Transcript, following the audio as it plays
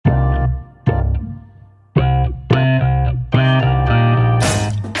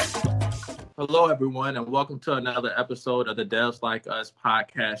Hello, everyone, and welcome to another episode of the Devs Like Us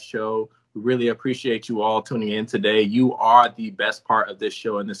podcast show. We really appreciate you all tuning in today. You are the best part of this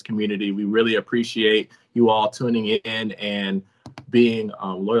show and this community. We really appreciate you all tuning in and being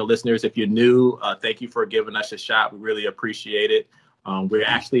loyal listeners. If you're new, thank you for giving us a shot. We really appreciate it. We're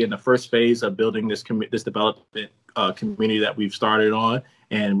actually in the first phase of building this development community that we've started on,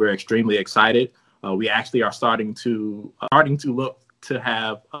 and we're extremely excited. We actually are starting to look to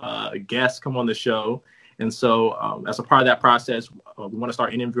have guests come on the show. And so as a part of that process, we want to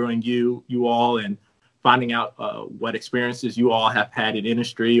start interviewing you all and finding out what experiences you all have had in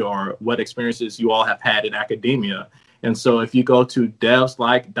industry or what experiences you all have had in academia. And so if you go to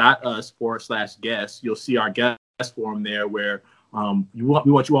devslike.us/guests, you'll see our guest form there where we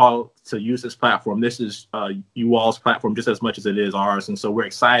want you all to use this platform. This is you all's platform just as much as it is ours. And so we're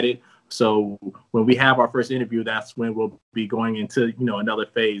excited. So when we have our first interview, that's when we'll be going into, another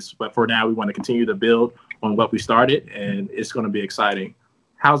phase. But for now, we want to continue to build on what we started, and it's going to be exciting.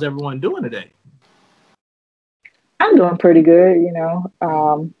 How's everyone doing today? I'm doing pretty good.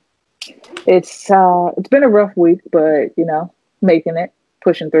 It's been a rough week, but making it,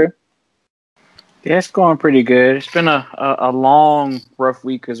 pushing through. Yeah, it's going pretty good. It's been a long, rough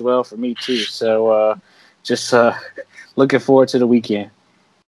week as well for me too. So just looking forward to the weekend.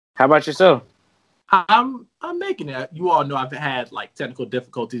 How about yourself? I'm making it. You all know I've had technical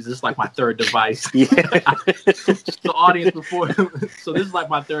difficulties. This is my third device. Yeah. The audience before, so this is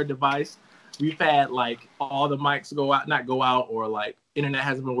my third device. We've had all the mics not go out, or internet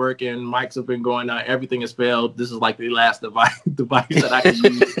hasn't been working, mics have been going out, everything has failed. This is the last device that I can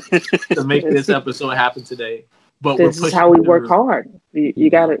use to make this episode happen today. But this is how we work hard. You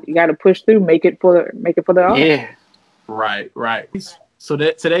gotta push through, make it for the audience. Yeah. Right. So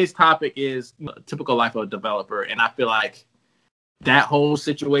today's topic is typical life of a developer, and I feel like that whole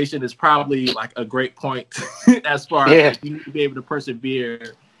situation is probably a great point as far as you need to be able to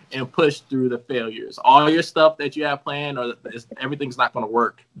persevere and push through the failures. All your stuff that you have planned, or everything's not going to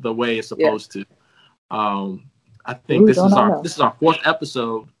work the way it's supposed to. I think this is our fourth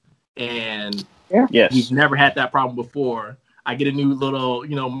episode, and we've never had that problem before. I get a new little,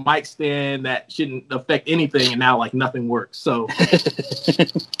 mic stand that shouldn't affect anything, and now nothing works. So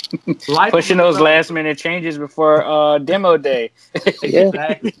pushing those last minute changes before demo day.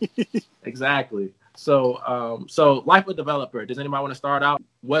 Exactly. So life of a developer. Does anybody want to start out?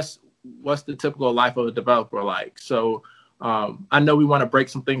 What's the typical life of a developer like? So I know we want to break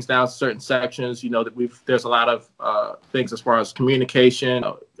some things down, certain sections. That there's a lot of things as far as communication,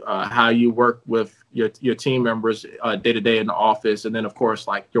 how you work with your team members day to day in the office, and then of course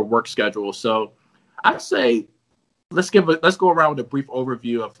your work schedule. So I'd say let's go around with a brief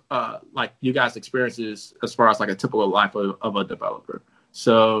overview of you guys' experiences as far as a typical life of a developer.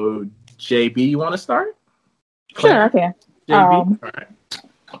 So JB, you want to start? Sure, I can. JB, all right.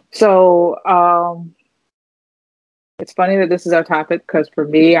 So it's funny that this is our topic, because for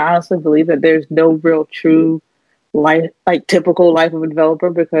me, I honestly believe that there's no real true life, typical life of a developer,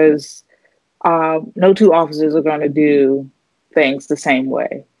 because no two offices are going to do things the same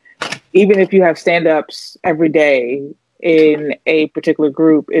way. Even if you have stand-ups every day in a particular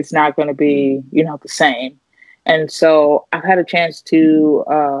group, it's not going to be, the same. And so I've had a chance to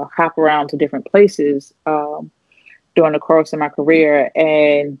hop around to different places during the course of my career,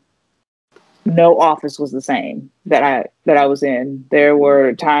 and no office was the same that I was in. There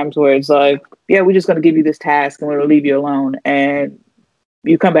were times where it's we're just going to give you this task and we're going to leave you alone, and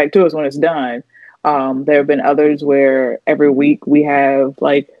you come back to us when it's done. There have been others where every week we have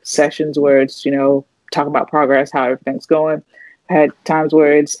sessions where it's, talk about progress, how everything's going. I had times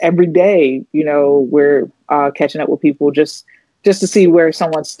where it's every day, we're catching up with people just to see where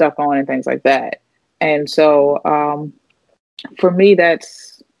someone's stuck on and things like that. And so for me,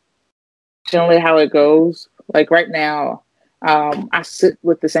 that's generally how it goes. Right now, I sit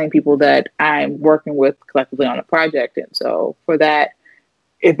with the same people that I'm working with collectively on a project. And so for that,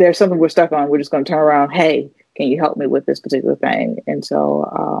 if there's something we're stuck on, we're just going to turn around, hey, can you help me with this particular thing? And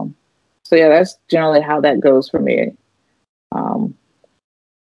so, that's generally how that goes for me.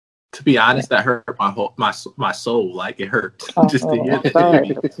 To be honest, that hurt my soul. It hurt just to hear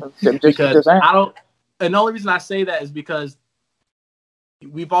that. Because I don't. And the only reason I say that is because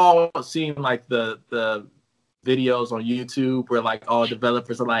we've all seen the videos on YouTube where all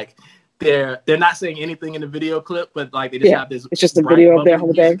developers are they're not saying anything in the video clip, but they just have this. It's just a video of their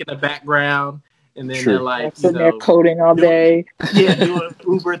whole day in the background, and then they're sitting there coding all day. Doing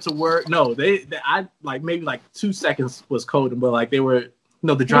Uber to work. No, I maybe 2 seconds was coding, but they were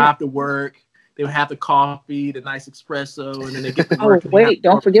the drive to work. they would have the coffee, the nice espresso, and then they get to Oh, work. wait,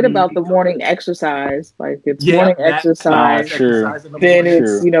 don't forget about the morning exercise. Like, it's morning exercise. True. Then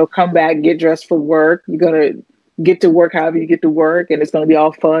it's, come back, get dressed for work. You're going to get to work however you get to work, and it's going to be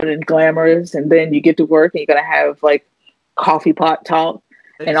all fun and glamorous. And then you get to work, and you're going to have, like, coffee pot talk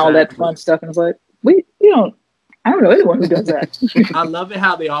and all that fun stuff. And it's like, I don't know anyone who does that. I love it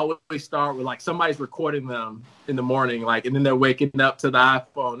how they always start with like somebody's recording them in the morning, like, and then they're waking up to the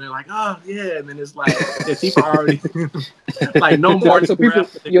iPhone. They're like, oh yeah, and then it's like people are already like no more. So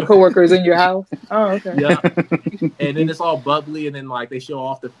your coworkers in your house. Oh, okay. Yeah, and then it's all bubbly, and then like they show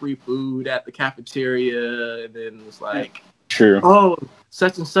off the free food at the cafeteria, and then it's like, oh,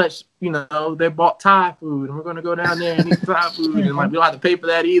 such and such, they bought Thai food, and we're gonna go down there and eat Thai food, and like we don't have to pay for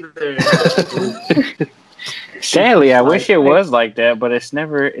that either. Sadly, I wish it was like that, but it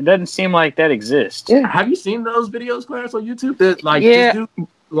doesn't seem like that exists. Yeah. Have you seen those videos, Clarence, on YouTube? That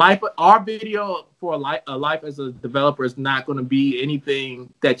our video for a life as a developer is not going to be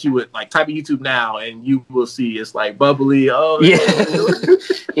anything that you would like type of YouTube now, and you will see it's like bubbly. Oh, yeah.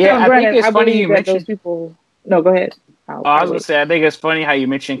 Yeah, I think it's funny you mentioned those people. No, go ahead. I was going to say, I think it's funny how you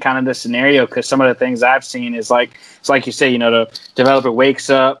mentioned kind of the scenario, because some of the things I've seen is like, it's like you say, the developer wakes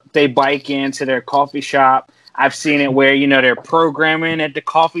up, they bike into their coffee shop. I've seen it where, they're programming at the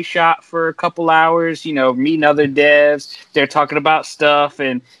coffee shop for a couple hours, meeting other devs. They're talking about stuff,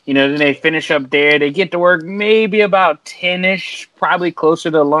 and, then they finish up there. They get to work maybe about 10-ish, probably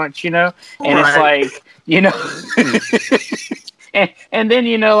closer to lunch, and it's like, and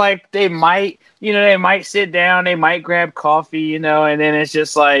then, like they might sit down, they might grab coffee, and then it's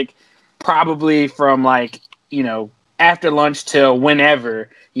just like probably from like, after lunch till whenever,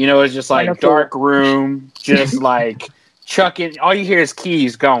 it's just like dark room, just like chucking. All you hear is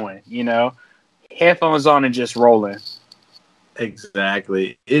keys going, headphones on and just rolling.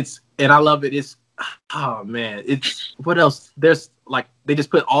 Exactly. And I love it. Oh man, what else? There's like, they just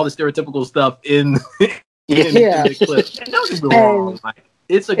put all the stereotypical stuff in the clip. And don't get me wrong, like,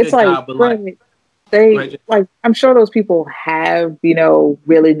 it's a good job, but like I'm sure those people have,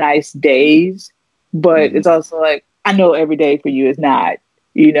 really nice days, but it's also like, I know every day for you is not,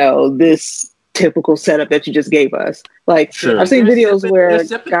 this typical setup that you just gave us. Like, I've seen videos where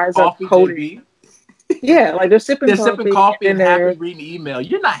guys are coding. Yeah, like they're sipping coffee and happy reading email.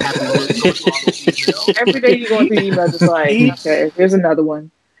 You're not happy with every day you're going through email, just like, okay, here's another one.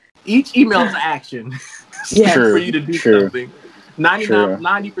 Each email is action. For you to do something.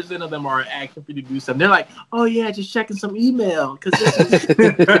 90% of them are action for you to do something. They're like, oh yeah, just checking some email. Because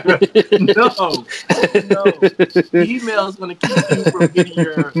no. Email is going to keep you from getting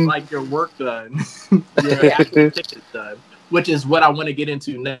your work done, your actual tickets done, which is what I want to get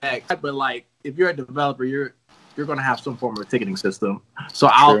into next. But like, if you're a developer, you're going to have some form of ticketing system. So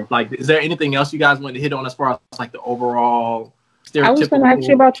is there anything else you guys want to hit on as far as like the overall stereotypical? I was going to ask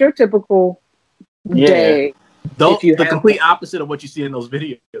you about your typical day. The complete opposite of what you see in those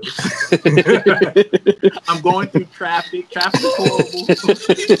videos. I'm going through traffic. Traffic is horrible.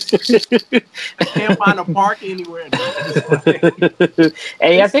 I can't find a park anywhere.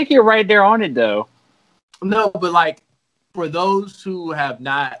 Hey, I think you're right there on it, though. No, but like, for those who have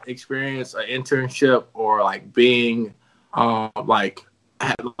not experienced an internship or like being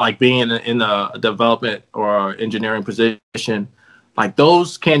being in a development or engineering position, like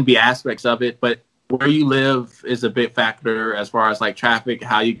those can be aspects of it, but where you live is a big factor as far as like traffic,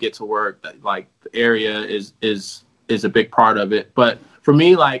 how you get to work. Like the area is a big part of it. But for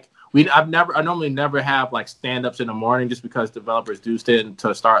me, like I normally never have like stand-ups in the morning, just because developers do tend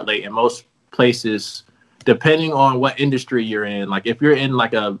to start late. In most places, depending on what industry you're in, like if you're in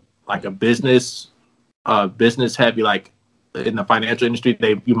like a business heavy, like in the financial industry,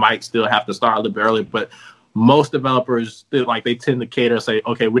 you might still have to start a little bit early, but most developers, they tend to cater and say,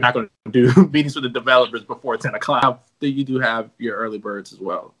 okay, we're not going to do meetings with the developers before 10 o'clock. You do have your early birds as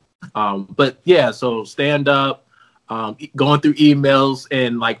well. But yeah, so stand up, going through emails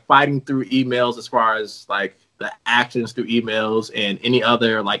and like fighting through emails as far as like the actions through emails and any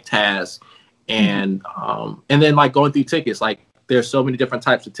other like tasks. And then like going through tickets, like there's so many different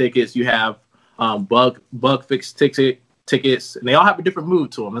types of tickets. You have bug fix tickets, and they all have a different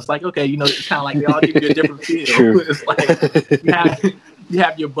mood to them. It's like, okay, it's kind of like they all give you a different feel. It's like you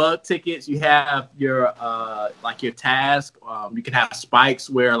have your bug tickets, you have your like your task. You can have spikes,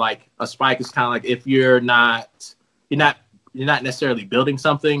 where like a spike is kind of like if you're not necessarily building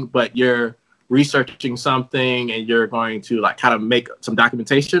something, but you're researching something and you're going to like kind of make some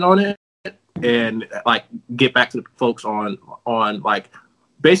documentation on it and like get back to the folks on like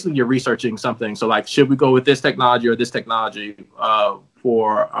basically you're researching something. So like, should we go with this technology or this technology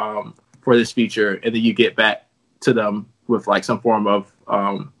for for this feature, and then you get back to them with like some form of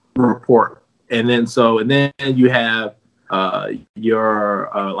report. And then you have your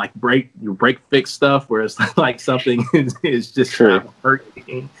like break fix stuff where it's like something is just not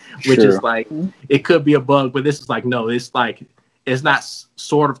working, which is like it could be a bug, but this is like no, it's like it's not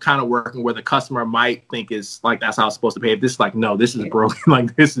sort of kind of working where the customer might think is like that's how it's supposed to behave. This is like no, this is broken.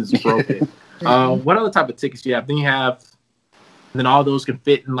 Like this is broken. What other type of tickets do you have? Then you have, then all those can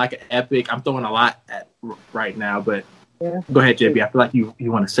fit in like an Epic. I'm throwing a lot at right now, but go ahead, JB. I feel like you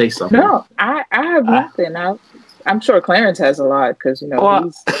want to say something. No, I have nothing. I'm sure Clarence has a lot because he's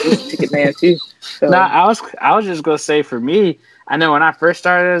a ticket man too. So. No, I was just gonna say for me, I know when I first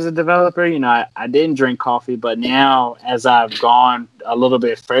started as a developer, I didn't drink coffee, but now as I've gone a little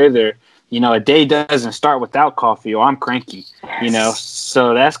bit further, a day doesn't start without coffee or I'm cranky,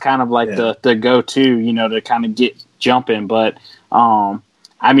 so that's kind of like the go-to, to kind of get jumping. But,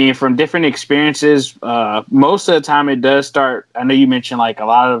 I mean, from different experiences, most of the time it does start. I know you mentioned like a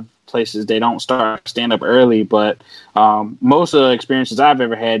lot of places, they don't start stand up early, but most of the experiences I've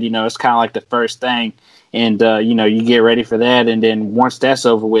ever had, it's kind of like the first thing. And, you get ready for that. And then once that's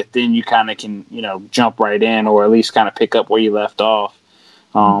over with, then you kind of can, jump right in or at least kind of pick up where you left off.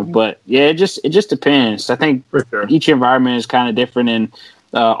 But yeah, it just depends. I think each environment is kind of different. And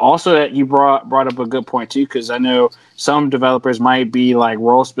also that you brought up a good point too, because I know some developers might be like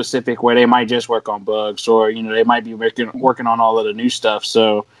role specific where they might just work on bugs or, they might be working on all of the new stuff.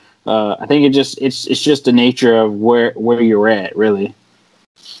 So I think it's just the nature of where you're at, really.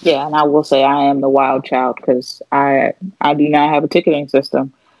 Yeah, and I will say I am the wild child because I do not have a ticketing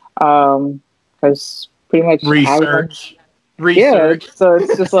system. Because pretty much research. Yeah, so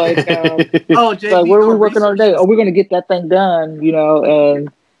it's just like, JB, like, what are we working on today? Oh, we're going to get that thing done,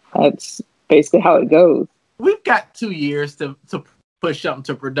 and that's basically how it goes. We've got 2 years to push something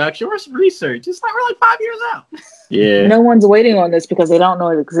to production. Where's research? It's like we're like 5 years out. Yeah. No one's waiting on this because they don't know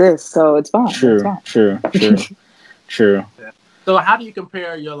it exists, so it's fine. True. Yeah. So how do you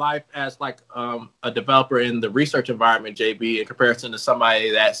compare your life as like a developer in the research environment, JB, in comparison to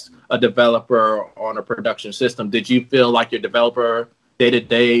somebody that's a developer on a production system? Did you feel like your developer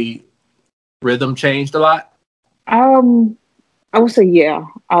day-to-day rhythm changed a lot? I would say, yeah.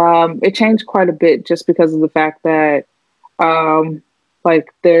 It changed quite a bit just because of the fact that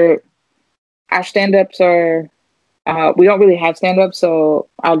like our stand-ups are, we don't really have stand-ups, so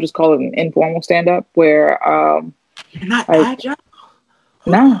I'll just call it an informal stand-up where you're not agile?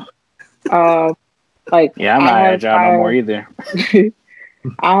 No. I'm not agile no more either.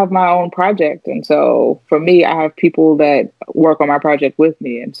 I have my own project. And so for me, I have people that work on my project with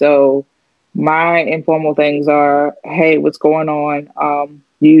me. And so my informal things are, hey, what's going on?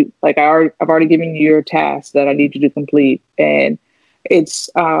 I've already given you your task that I need you to complete. And it's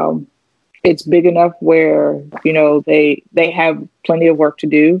big enough where, they have plenty of work to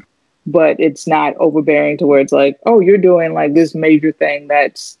do. But it's not overbearing to where it's like, oh, you're doing like this major thing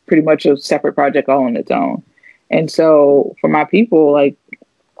that's pretty much a separate project all on its own. And so for my people, like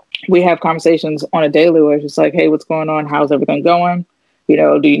we have conversations on a daily where it's just like, hey, what's going on? How's everything going? Do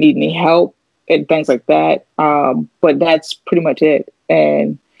you need any help? And things like that. But that's pretty much it.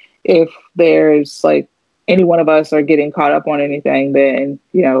 And if there's like any one of us are getting caught up on anything, then,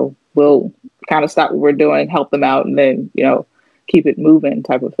 we'll kind of stop what we're doing, help them out, and then, keep it moving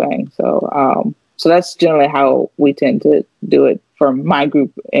type of thing. So that's generally how we tend to do it for my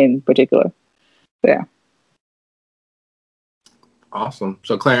group in particular. Yeah. Awesome.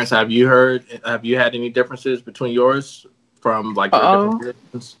 So Clarence, have you had any differences between yours from like your different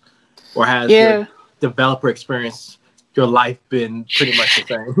positions? Or has your developer experience, your life been pretty much the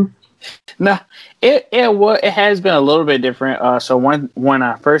same? No, it has been a little bit different. So when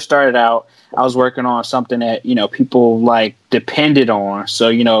I first started out, I was working on something that, people like depended on. So,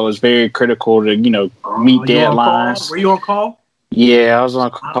 it was very critical to, meet deadlines. Were you on call? Yeah, I was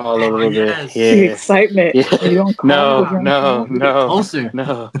on call a little bit. Yeah. The excitement. Yeah. Are you on call? No. Closer.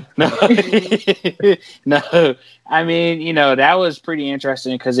 No. No. I mean, that was pretty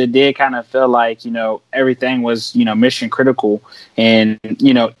interesting because it did kind of feel like, everything was, mission critical. And,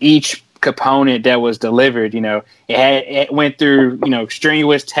 each component that was delivered, it went through,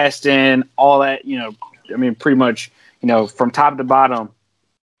 strenuous testing, all that, pretty much, from top to bottom,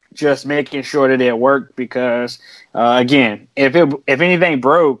 just making sure that it worked because, again, if anything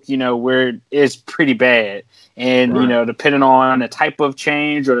broke, it's pretty bad. And, right. Depending on the type of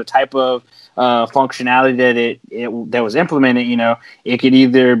change or the type of functionality that was implemented, it could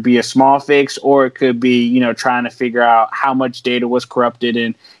either be a small fix or it could be, trying to figure out how much data was corrupted.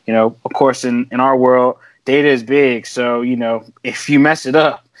 And, of course, in our world, data is big. So, if you mess it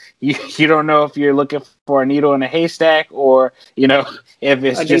up, you don't know if you're looking for a needle in a haystack or, you know, if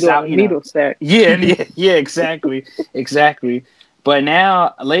it's just out, you needle stack. Yeah, exactly. But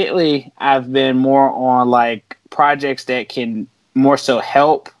now lately I've been more on like projects that can more so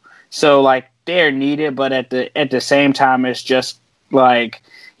help. So like they're needed, but at the same time, it's just like,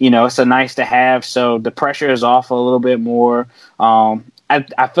 you know, it's a nice to have. So the pressure is off a little bit more.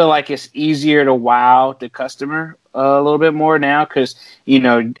 I feel like it's easier to wow the customer a little bit more now because, you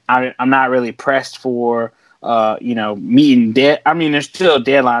know, I'm not really pressed for, you know, meeting I mean, there's still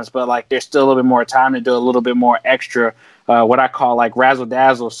deadlines, but like there's still a little bit more time to do a little bit more extra, what I call like razzle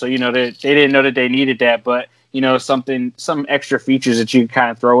dazzle. So, you know, they didn't know that they needed that, but, you know, some extra features that you can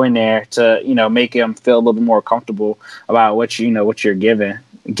kind of throw in there to, you know, make them feel a little bit more comfortable about what you're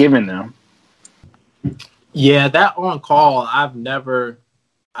giving them. Yeah, that on call, I've never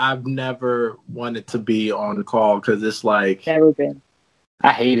wanted to be on call because it's like never been.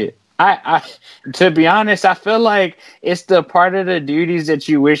 I hate it. I to be honest, I feel like it's the part of the duties that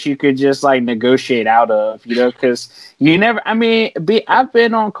you wish you could just like negotiate out of, you know, because you never. I mean, I've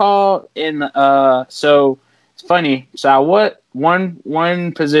been on call in so it's funny. So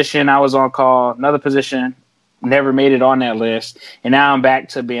one position I was on call, another position never made it on that list, and now I'm back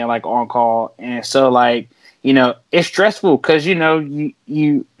to being like on call, and so like, you know, it's stressful because, you know,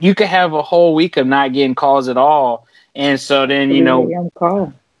 you could have a whole week of not getting calls at all. And so then, you know,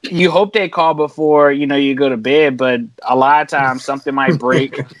 you hope they call before, you know, you go to bed. But a lot of times something might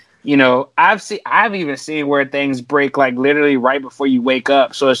break. You know, I've even seen where things break like literally right before you wake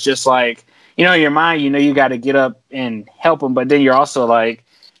up. So it's just like, you know, in your mind, you know, you got to get up and help them. But then you're also like,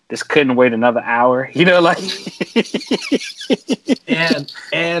 this couldn't wait another hour, you know, like.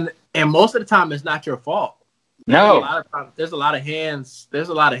 and most of the time it's not your fault. No, there's a lot of hands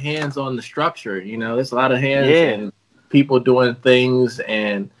on the structure, you know, there's a lot of hands and people doing things,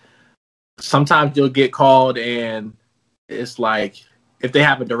 and sometimes you'll get called and it's like, if they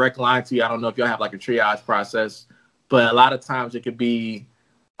have a direct line to you, I don't know if y'all have like a triage process, but a lot of times it could be,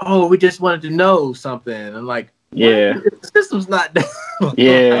 oh, we just wanted to know something. And like, the system's not down.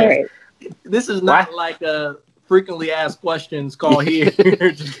 Yeah. This is not like a frequently asked questions call here.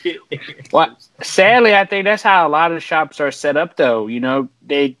 Well, sadly, I think that's how a lot of shops are set up, though. You know,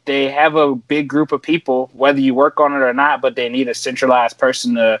 they have a big group of people, whether you work on it or not, but they need a centralized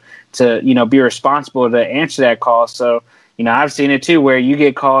person to you know, be responsible to answer that call. So, you know, I've seen it too, where you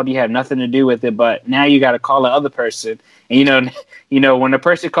get called, you have nothing to do with it, but now you got to call the other person. And you know, when the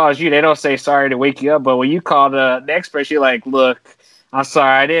person calls you, they don't say sorry to wake you up, but when you call the next person, you're like, look, I'm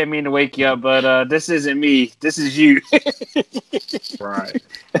sorry, I didn't mean to wake you up, but this isn't me. This is you. Right.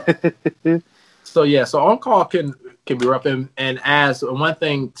 So on call can be rough. And as one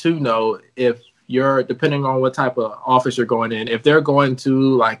thing to know, if you're, depending on what type of office you're going in, if they're going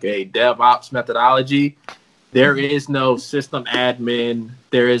to like a DevOps methodology, there is no system admin,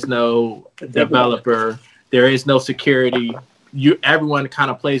 there is no developer, there is no security. Everyone kind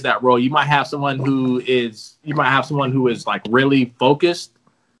of plays that role. You might have someone who is like really focused.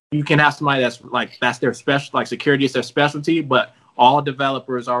 You can have somebody that's their special, like security is their specialty, but all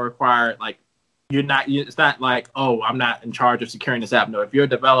developers are required. Like it's not like, oh, I'm not in charge of securing this app. No, if you're a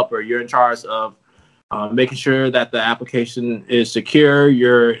developer, you're in charge of making sure that the application is secure.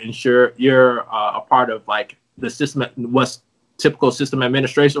 You're a part of like the system, what's typical system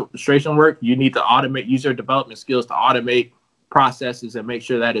administration work. You need to use your development skills to automate processes and make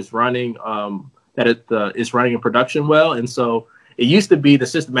sure that it's running, it's running in production well. And so it used to be the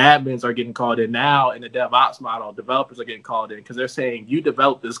system admins are getting called in. Now in the DevOps model, developers are getting called in because they're saying you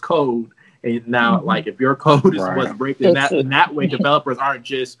developed this code, and now like if your code is what's breaking, in that way developers aren't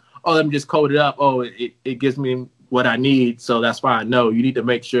just, oh, let me just code it up. Oh, it gives me what I need, so that's fine. No, you need to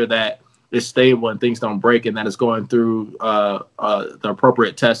make sure that it's stable and things don't break, and that it's going through the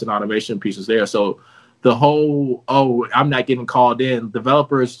appropriate test and automation pieces there. So the whole, oh, I'm not getting called in,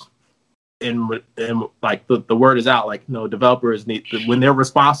 developers, and like the word is out, like, no, developers need, when they're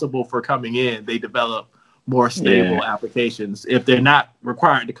responsible for coming in, they develop more stable applications. If they're not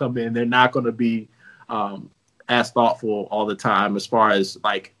required to come in, they're not going to be as thoughtful all the time as far as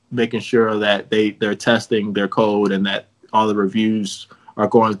like making sure that they're testing their code and that all the reviews are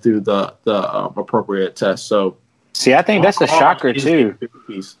going through the appropriate tests. So, see, I think that's a shocker too.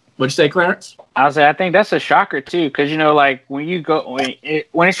 What'd you say, Clarence? I think that's a shocker too, because, you know, like when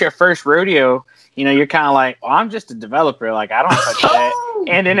it's your first rodeo, you know, you're kind of like, oh, I'm just a developer, like I don't touch that,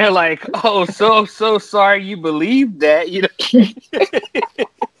 and then they're like, oh, so sorry you believe that, you know.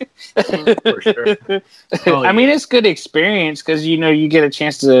 For sure. I mean, it's good experience because, you know, you get a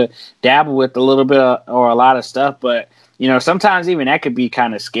chance to dabble with a little bit or a lot of stuff, but sometimes even that could be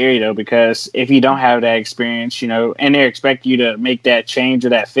kind of scary though, because if you don't have that experience, and they expect you to make that change or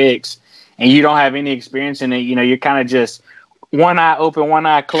that fix, and you don't have any experience in it, you're kind of just one eye open, one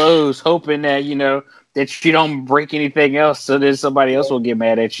eye closed, hoping that, that you don't break anything else, so that somebody else will get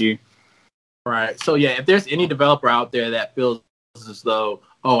mad at you. Right. So yeah, if there's any developer out there that feels as though,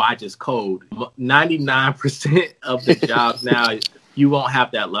 oh, I just code, 99% of the jobs now, you won't have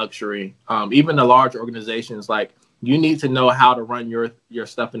that luxury. Even the large organizations, like, you need to know how to run your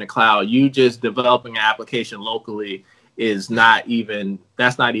stuff in the cloud. You just developing an application locally you're not even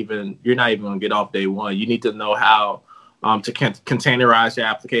going to get off day one. You need to know how to containerize your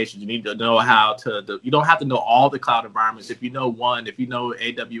applications. You need to know you don't have to know all the cloud environments. If you know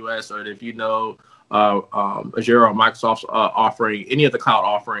AWS, or if you know Azure or Microsoft's offering, any of the cloud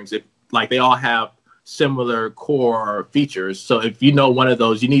offerings, they all have similar core features. So if you know one of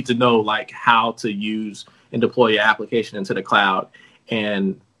those, you need to know how to use and deploy your application into the cloud.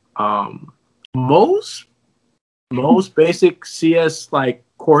 And most basic CS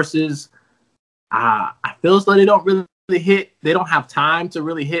courses, I feel as though they don't really they don't have time to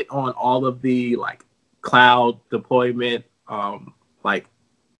really hit on all of the cloud deployment, all the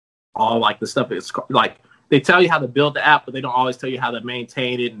stuff. It's they tell you how to build the app, but they don't always tell you how to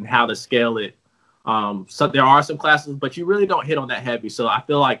maintain it and how to scale it. So there are some classes, but you really don't hit on that heavy. So I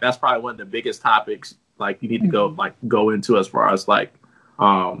feel like that's probably one of the biggest topics you need to go into as far as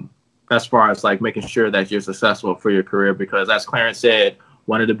making sure that you're successful for your career, because as Clarence said,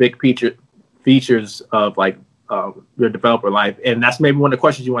 one of the big features of your developer life, and that's maybe one of the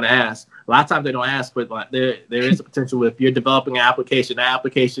questions you want to ask. A lot of times they don't ask, but there is a potential if you're developing an application, that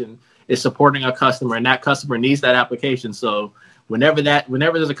application is supporting a customer, and that customer needs that application. So whenever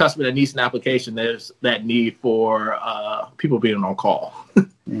there's a customer that needs an application, there's that need for people being on call.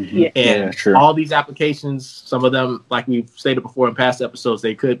 And all these applications, some of them, like we've stated before in past episodes,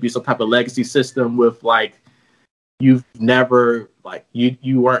 they could be some type of legacy system with you've never you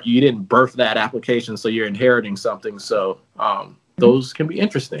didn't birth that application, so you're inheriting something. So those can be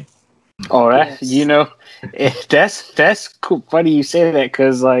interesting. Oh, that's cool. Funny you say that,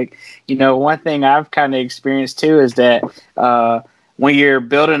 because one thing I've kind of experienced too is that when you're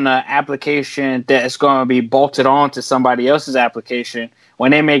building an application that's going to be bolted on to somebody else's application,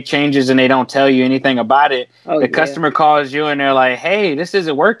 when they make changes and they don't tell you anything about it, the customer calls you and they're like, "Hey, this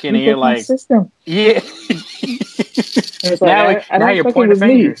isn't working," and you're like, system. "Yeah." now you're pointing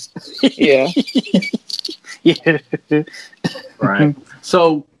fingers. Yeah. Yeah. Right.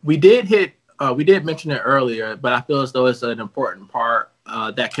 So we did mention it earlier, but I feel as though it's an important part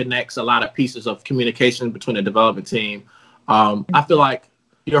that connects a lot of pieces of communication between the development team. I feel like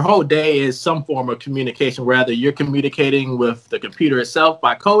your whole day is some form of communication, whether you're communicating with the computer itself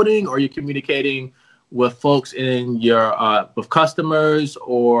by coding, or you're communicating with folks in your with customers,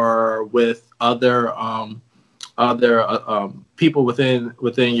 or with other people within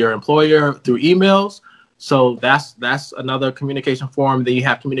your employer through emails. So that's another communication form. Then you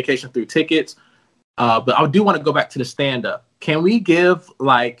have communication through tickets. But I do want to go back to the stand-up. Can we give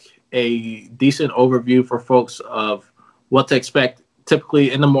a decent overview for folks of what to expect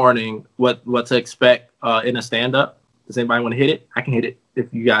typically in the morning, what to expect in a stand-up? Does anybody want to hit it? I can hit it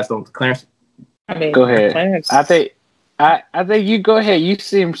if you guys don't. Clarence? Go ahead. Clarence. I think you go ahead. You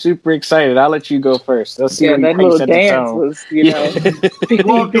seem super excited. I'll let you go first. Let's see. Yeah, that little dance was,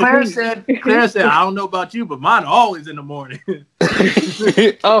 Well, Clarence said, I don't know about you, but mine are always in the morning.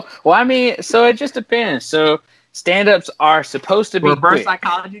 Oh, well, so it just depends. So stand-ups are supposed to be reverse quick.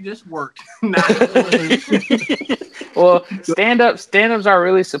 Psychology just worked. Well, stand-ups are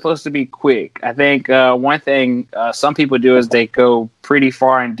really supposed to be quick. I think one thing some people do is they go pretty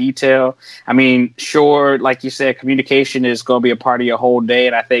far in detail. Sure, like you said, communication is going to be a part of your whole day,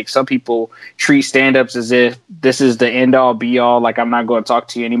 and I think some people treat stand-ups as if this is the end-all, be-all, I'm not going to talk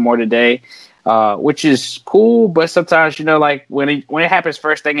to you anymore today, which is cool, but sometimes, when it happens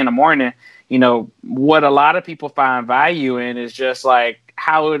first thing in the morning, what a lot of people find value in is just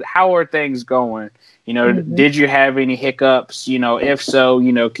how are things going? Did you have any hiccups? If so,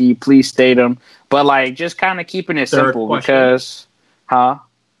 can you please state them? But just kind of keeping it simple because,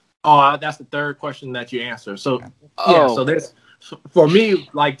 Oh, that's the third question that you answer. So, so there's, for me,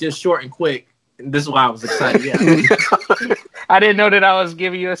 just short and quick. This is why I was excited. Yeah. I didn't know that I was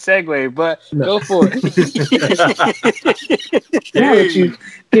giving you a segue, but go for it. Hey. What you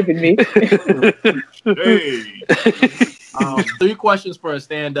giving me? Hey. 3 questions for a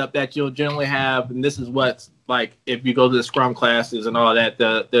stand-up that you'll generally have, and this is what's if you go to the Scrum classes and all that.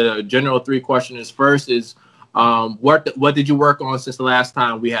 The general 3 questions is: first is, What did you work on since the last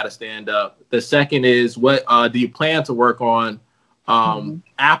time we had a stand up? The second is what do you plan to work on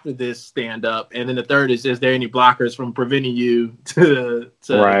after this stand up? And then the third is there any blockers from preventing you to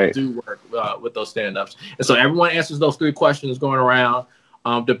do work with those stand ups? And so everyone answers those three questions going around.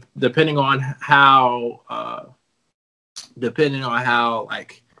 Depending on how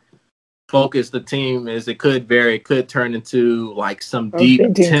like focused the team is, it could vary. It could turn into like some deep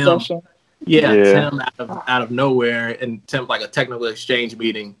Tim, Tim out of nowhere, and Tim like a technical exchange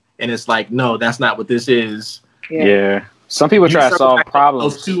meeting, and it's like, no, that's not what this is. Yeah. Some people try to solve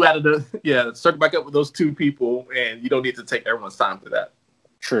problems. Circle back up with those two people, and you don't need to take everyone's time for that.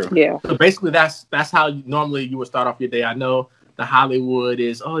 True. Yeah. So basically, that's how normally you would start off your day. I know the Hollywood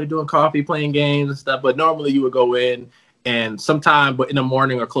is, you're doing coffee, playing games and stuff, but normally you would go in and sometime, but in the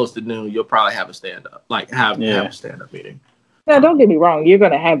morning or close to noon, you'll probably have a stand up, have a stand up meeting. Now, don't get me wrong, you're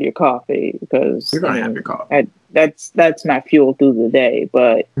going to have your coffee because you're going to have your coffee. That's my fuel through the day,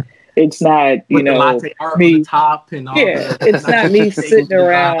 but it's not, with the latte art me on the top and all that. It's not me sitting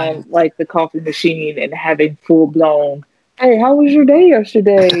around like the coffee machine and having full blown, hey, how was your day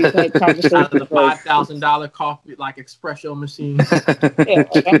yesterday? Like conversation. Out of the $5,000 coffee, like espresso machine.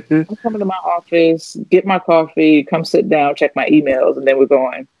 I'm coming to my office, get my coffee, come sit down, check my emails, and then we're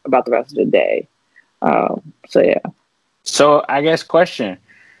going about the rest of the day. So I guess question.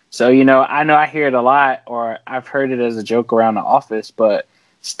 So, I know I hear it a lot, or I've heard it as a joke around the office, but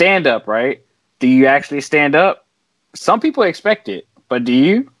stand up, right? Do you actually stand up? Some people expect it, but do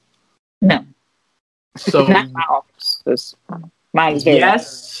you? No. So not my office. Mine is very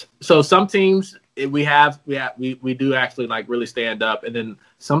yes. So some teams we do actually like really stand up, and then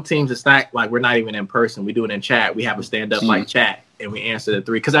some teams it's not like we're not even in person. We do it in chat. We have a stand up like chat, and we answer the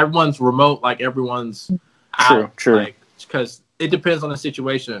three because everyone's remote. Like everyone's out. True. Because it depends on the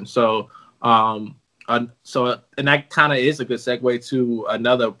situation. So and that kind of is a good segue to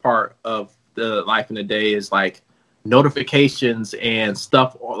another part of the life in the day is like notifications and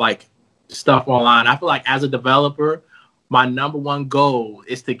stuff online. I feel like as a developer, my number one goal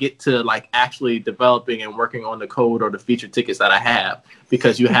is to get to like actually developing and working on the code or the feature tickets that I have,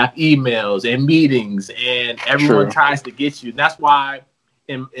 because you have emails and meetings and everyone tries to get you. And that's why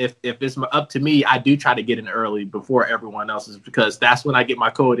if it's up to me, I do try to get in early before everyone else is, because that's when I get my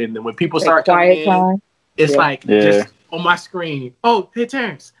code in. And when people start coming in, it's just on my screen. Oh, hey,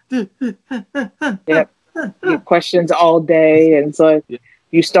 Terrence. Questions all day. And so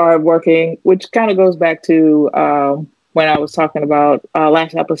you start working, which kind of goes back to when I was talking about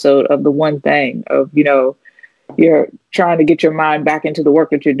last episode of the one thing of, you're trying to get your mind back into the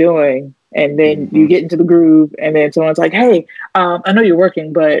work that you're doing. And then you get into the groove, and then someone's like, hey, I know you're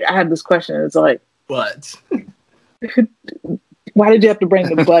working, but I have this question. It's like, what? Why did you have to bring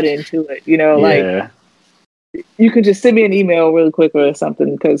the butt into it? Like you could just send me an email really quick or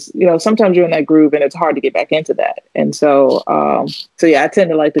something, because, sometimes you're in that groove and it's hard to get back into that. And so, I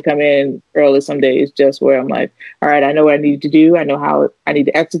tend to like to come in early some days, just where I'm like, all right, I know what I need to do. I know how I need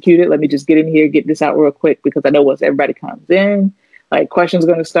to execute it. Let me just get in here, get this out real quick, because I know once everybody comes in, like questions are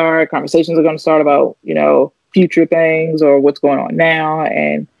going to start, conversations are going to start about, future things or what's going on now.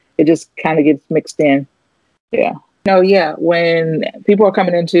 And it just kind of gets mixed in. Yeah. When people are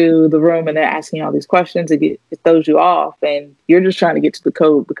coming into the room and they're asking all these questions, it throws you off, and you're just trying to get to the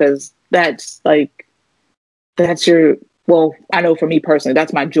code, because that's your, well, I know for me personally,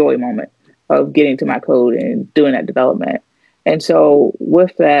 that's my joy moment of getting to my code and doing that development. And so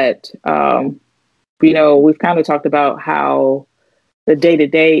with that, we've kind of talked about how the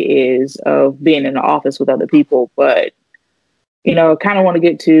day-to-day is of being in the office with other people, but kind of want to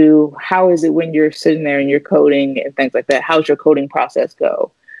get to how is it when you're sitting there and you're coding and things like that? How's your coding process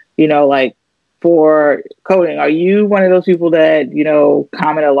go? Like for coding, are you one of those people that,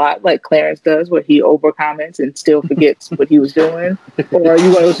 comment a lot like Clarence does, where he over comments and still forgets what he was doing? Or are you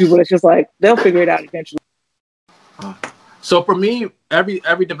one of those people that's just like, they'll figure it out eventually? So for me,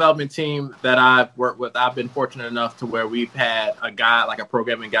 every development team that I've worked with, I've been fortunate enough to where we've had a guide, like a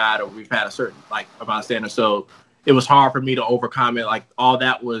programming guide, or we've had a certain like amount of standards. So it was hard for me to overcome it. Like all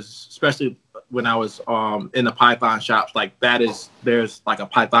that was, especially when I was in the Python shops, like there's like a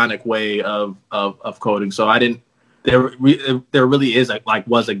Pythonic way of coding. So there really is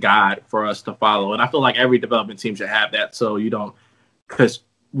was a guide for us to follow. And I feel like every development team should have that. So because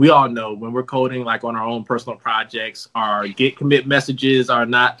we all know when we're coding, like on our own personal projects, our git commit messages are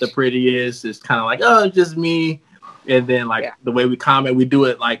not the prettiest. It's kind of like, oh, it's just me. And then the way we comment, we do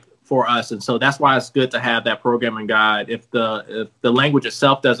it like for us. And so that's why it's good to have that programming guide. If the language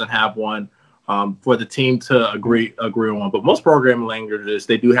itself doesn't have one, for the team to agree on. But most programming languages,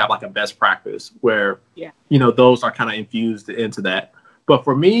 they do have like a best practice where, those are kind of infused into that. But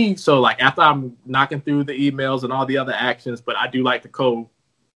for me, so like after I'm knocking through the emails and all the other actions, but I do like to code.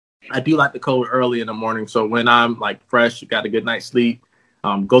 I do like to code early in the morning. So when I'm like fresh, got a good night's sleep,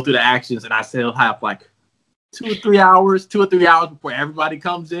 go through the actions, and I still have like 2 or 3 hours before everybody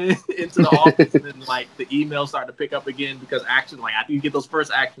comes into the office, and then like the emails start to pick up again because action, like after you get those first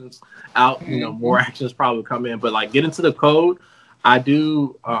actions out, more actions probably come in. But like get into the code, I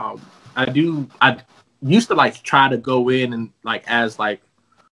used to like try to go in and like as like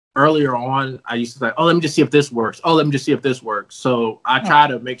earlier on, I used to say, let me just see if this works. So I try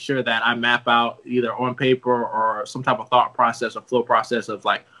to make sure that I map out either on paper or some type of thought process or flow process of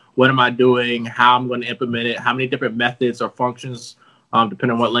like, what am I doing? How I'm going to implement it? How many different methods or functions,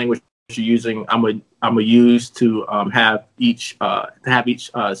 depending on what language you're using, I'm gonna use to have each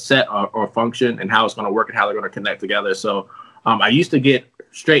set or function and how it's going to work and how they're going to connect together. So I used to get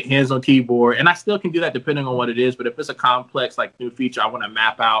straight hands on keyboard, and I still can do that depending on what it is. But if it's a complex like new feature, I want to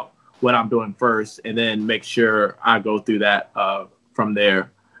map out what I'm doing first and then make sure I go through that from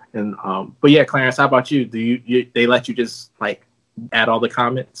there. And but yeah, Clarence, how about you? They let you just like add all the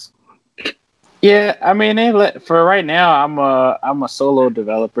comments? Yeah, I mean, for right now, I'm a solo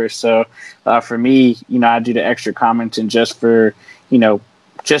developer, so for me, I do the extra commenting just for,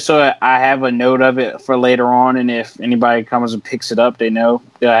 just so I have a note of it for later on, and if anybody comes and picks it up, they know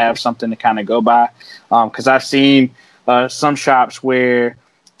they'll have something to kind of go by. Because I've seen some shops where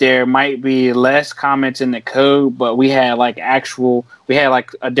there might be less comments in the code, but we had like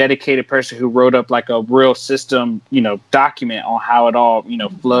a dedicated person who wrote up like a real system, document on how it all,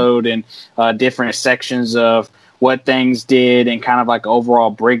 flowed and different sections of what things did and kind of like overall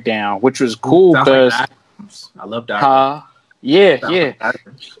breakdown, which was cool because I love diagrams. Yeah,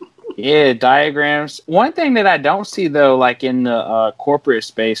 diagrams. One thing that I don't see though, like in the corporate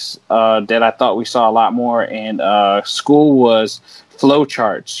space, that I thought we saw a lot more in school was flow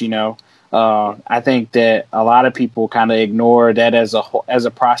charts. I think that a lot of people kind of ignore that as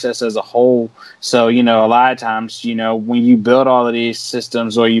a process as a whole. So a lot of times, when you build all of these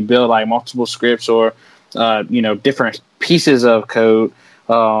systems or you build like multiple scripts or different pieces of code,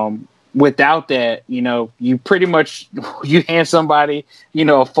 without that, you pretty much you hand somebody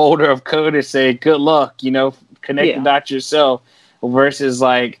a folder of code and say good luck, connect the dots yourself, versus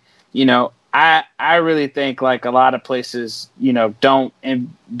like I really think like a lot of places don't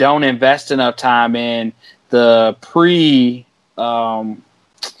invest enough time in the predefined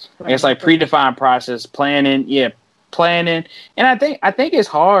process planning, and I think it's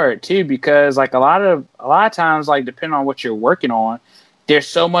hard too because like a lot of times, like depending on what you're working on, there's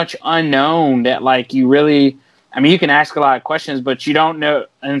so much unknown that like you can ask a lot of questions, but you don't know.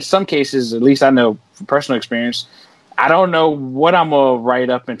 In some cases, at least I know from personal experience, I don't know what I'm going to write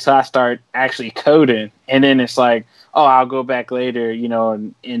up until I start actually coding. And then it's like, I'll go back later,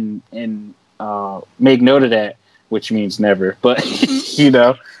 and make note of that, which means never. But,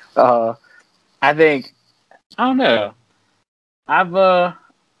 I think, I don't know.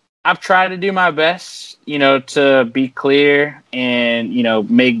 I've tried to do my best, to be clear and,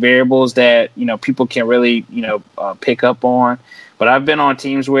 make variables that, people can really, pick up on. But I've been on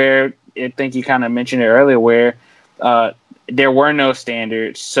teams where I think you kind of mentioned it earlier where there were no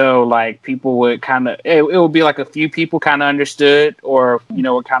standards. So like people would it would be like a few people kind of understood or,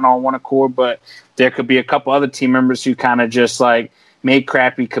 were kind of on one accord, but there could be a couple other team members who kind of just like made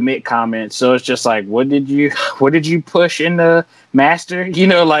crappy commit comments. So it's just like, what did you push in the master? I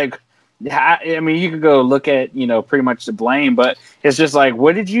mean, you could go look at, pretty much the blame, but it's just like,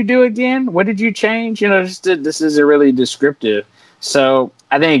 what did you do again? What did you change? This isn't really descriptive. So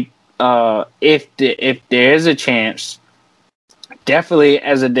I think if there is a chance, definitely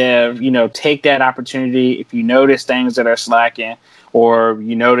as a dev, take that opportunity. If you notice things that are slacking or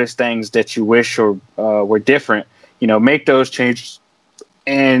you notice things that you wish or were different, make those changes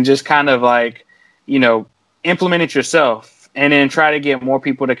and just kind of like, implement it yourself and then try to get more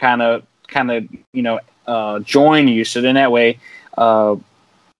people to kind of join you. So then that way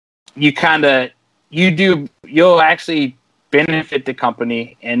you'll actually benefit the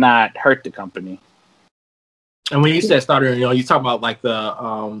company and not hurt the company. And when you said starter, you talk about like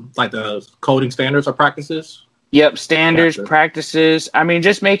the coding standards or practices. Yep, standards, practices. I mean,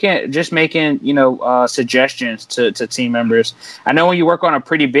 just making suggestions to team members. I know when you work on a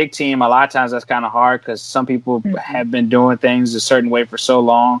pretty big team, a lot of times that's kind of hard because some people have been doing things a certain way for so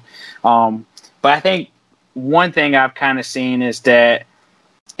long. But I think one thing I've kind of seen is that,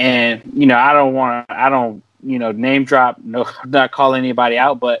 and I don't name drop, no, not call anybody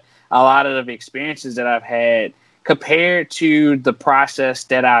out, but a lot of the experiences that I've had compared to the process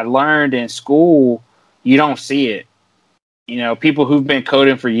that I learned in school, you don't see it. People who've been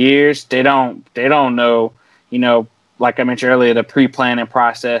coding for years, they don't know, like I mentioned earlier, the pre-planning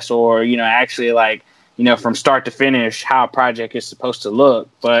process or, actually like, from start to finish, how a project is supposed to look.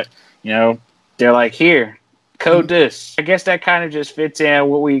 But, they're like, here, code this. I guess that kind of just fits in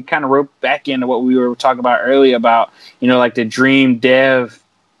what we kind of wrote back into what we were talking about earlier about, like the dream dev,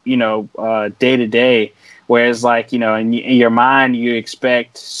 day to day. Whereas like, in your mind, you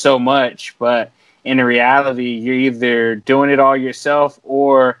expect so much, but in reality, you're either doing it all yourself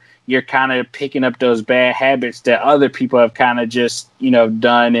or you're kind of picking up those bad habits that other people have kind of just,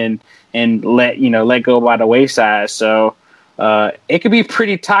 done and let go by the wayside. So it could be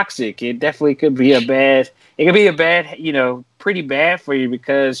pretty toxic. It definitely could be pretty bad for you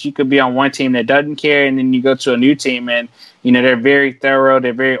because you could be on one team that doesn't care. And then you go to a new team and, they're very thorough.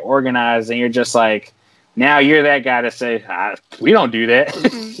 They're very organized. And you're just like, now you're that guy to say, we don't do that.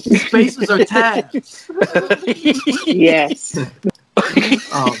 Spaces are tabs. Yes.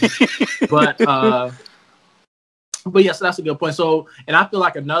 But yes, that's a good point. So, and I feel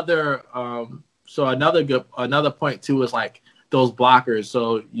like another point too is like those blockers.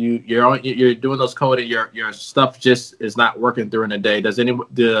 So you're doing those coding, your stuff just is not working during the day.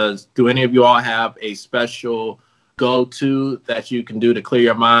 Do any of you all have a special go-to that you can do to clear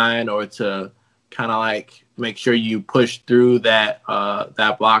your mind or to kind of like make sure you push through that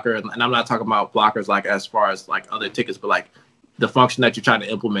blocker? And I'm not talking about blockers like as far as like other tickets, but like the function that you're trying to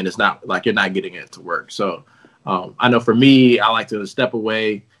implement is not like you're not getting it to work. So I know for me, I like to step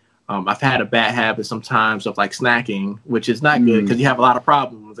away. I've had a bad habit sometimes of like snacking, which is not good because you have a lot of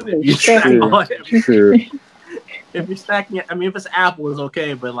problems. And if you snack on it, if you're snacking, I mean, if it's apple, it's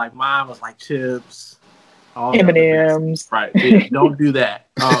okay, but like mine was like chips, all M&Ms. Right. Yeah, don't do that.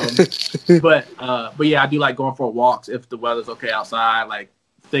 But yeah, I do like going for walks if the weather's okay outside, like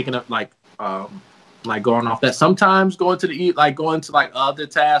thinking of like going off that. Sometimes going to other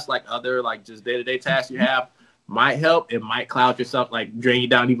tasks, like other like just day-to-day tasks you have might help. It might cloud yourself, like drain you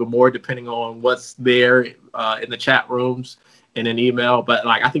down even more depending on what's there in the chat rooms and an email. But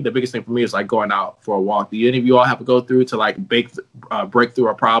like I think the biggest thing for me is like going out for a walk. Do any of you all have to go through to like break through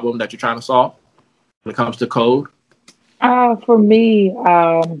a problem that you're trying to solve when it comes to code? For me,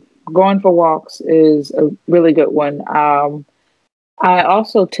 going for walks is a really good one. I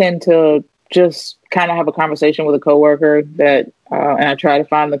also tend to just kind of have a conversation with a coworker and I try to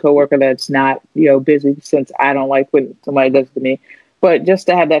find the coworker that's not, busy, since I don't like when somebody does it to me, but just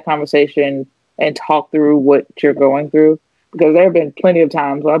to have that conversation and talk through what you're going through, because there have been plenty of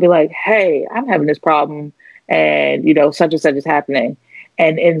times where I'll be like, hey, I'm having this problem and, such and such is happening.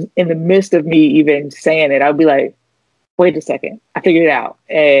 And in the midst of me even saying it, I'll be like, wait a second, I figured it out.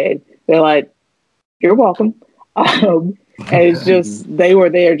 And they're like, you're welcome. And it's just, they were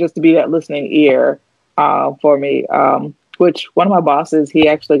there just to be that listening ear for me. Which one of my bosses, he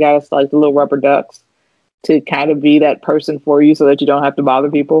actually got us like the little rubber ducks to kind of be that person for you so that you don't have to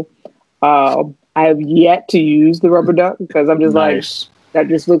bother people. I have yet to use the rubber duck because I'm just nice. Like, that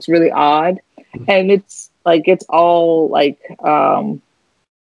just looks really odd. And it's all like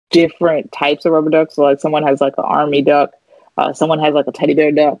different types of rubber ducks. So like someone has like an army duck, someone has like a teddy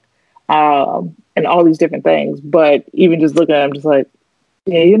bear duck, and all these different things. But even just looking at it, I'm just like,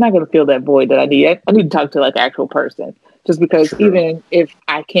 yeah, you're not going to fill that void that I need. I need to talk to like an actual person, just because even if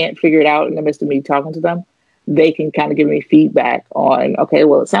I can't figure it out in the midst of me talking to them, they can kind of give me feedback on, okay,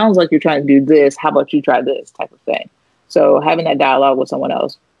 well, it sounds like you're trying to do this. How about you try this type of thing? So having that dialogue with someone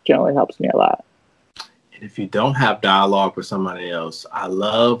else generally helps me a lot. And if you don't have dialogue with somebody else, I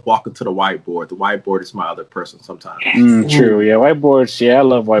love walking to the whiteboard. The whiteboard is my other person sometimes. True. Yeah. Whiteboards. Yeah. I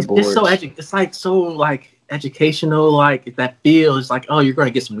love whiteboards. It's so educational, like that feels like, oh, you're going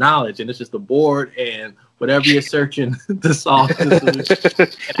to get some knowledge, and it's just the board and whatever you're searching to solve the solution.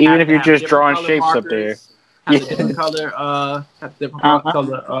 Even if you're just drawing shapes up there. Have different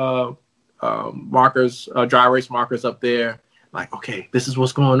color, markers, dry erase markers up there. Like, okay, this is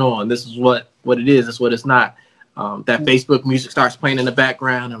what's going on. This is what it is. This is what it's not. That Facebook music starts playing in the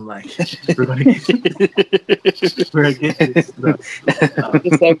background. I'm like, we're gonna get this. It's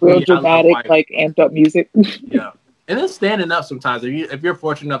that real dramatic, like amped up music. Yeah, and then standing up sometimes. If you're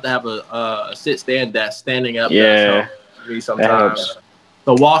fortunate enough to have a sit stand desk, standing up. Yeah, sometimes.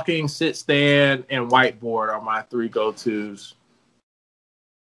 The walking, sit stand, and whiteboard are my three go-tos.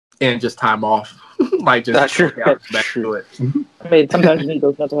 And just time off, like just that's true. Back to it. I mean, sometimes you need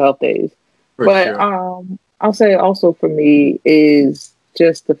those mental health days. But sure. I'll say also for me is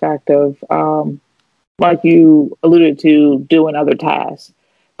just the fact of like you alluded to, doing other tasks.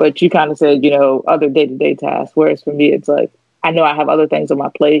 But you kind of said, other day-to-day tasks. Whereas for me, it's like, I know I have other things on my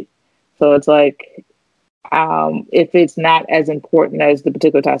plate. So it's like, if it's not as important as the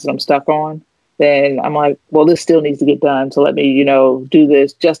particular task that I'm stuck on, then I'm like, well, this still needs to get done. So let me, do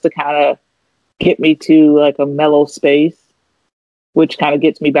this just to kind of get me to like a mellow space, which kind of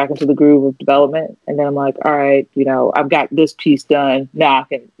gets me back into the groove of development. And then I'm like, all right, I've got this piece done. Now I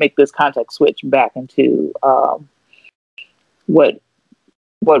can make this context switch back into what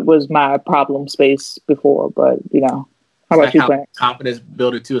was my problem space before. But, how about you, Clarence? Confidence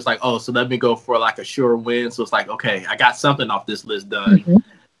builder too. It's like, oh, so let me go for like a sure win. So it's like, okay, I got something off this list done.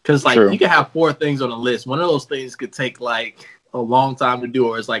 Because you can have 4 things on a list. One of those things could take like a long time to do,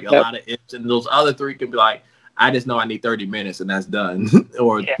 or it's like a lot of ifs. And those other 3 can be like, I just know I need 30 minutes and that's done.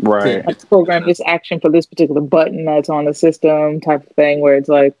 Or right. Let's program this action for this particular button that's on the system type of thing where it's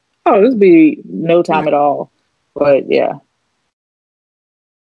like, oh, this would be no time at all. But yeah.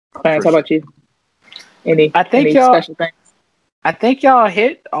 Clarence, how about you? Any special things? I think y'all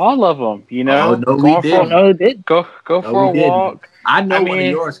hit all of them, Oh, no, we did. No, did. Go for a walk. I know one of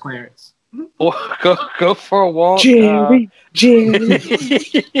yours, Clarence. Go for a walk. Jerry.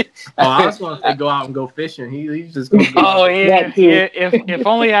 I was going to say go out and go fishing. He's just going to go out. Yeah.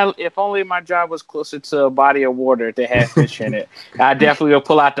 If only my job was closer to a body of water that had fish in it. I definitely will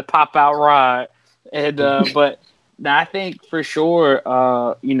pull out the pop out rod. And but I think for sure,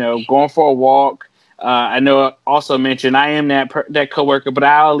 going for a walk. I know I also mentioned I am that coworker, but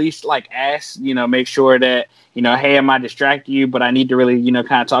I'll at least like ask, make sure that, hey, am I distracting you? But I need to really,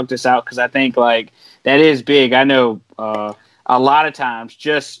 kind of talk this out because I think like that is big. I know a lot of times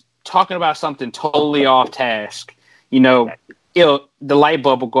just talking about something totally off task, the light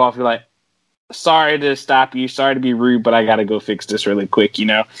bulb will go off. You're like, sorry to stop you, sorry to be rude, but I got to go fix this really quick.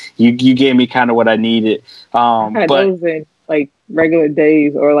 You gave me kind of what I needed. But those in like regular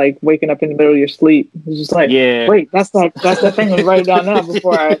days or like waking up in the middle of your sleep. It's just like, wait, that's that thing I write it down now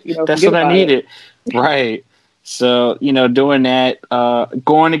before I, that's what I needed. Right. So, doing that,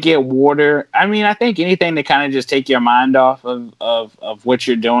 going to get water. I mean, I think anything to kind of just take your mind off of what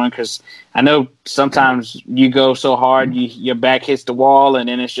you're doing. Cause I know sometimes you go so hard, your back hits the wall and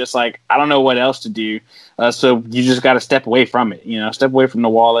then it's just like, I don't know what else to do. So you just got to step away from it, step away from the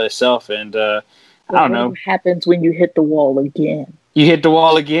wall itself. And, I don't know. What happens when you hit the wall again? You hit the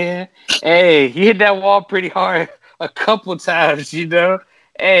wall again? Hey, you hit that wall pretty hard a couple times, Hey,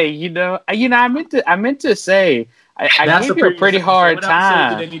 I meant to say I gave you a pretty hard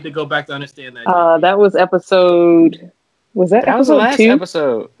time. Did they need to go back to understand that? That was episode. Was that was the last 2?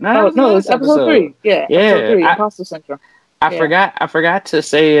 episode? No, it was episode 3. Yeah, episode 3, Imposter Syndrome. I forgot to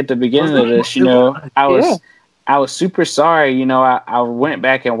say at the beginning of this. I was super sorry. I went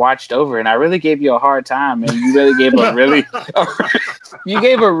back and watched over, and I really gave you a hard time, and you really gave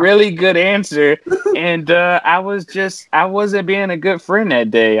a really good answer. And I wasn't being a good friend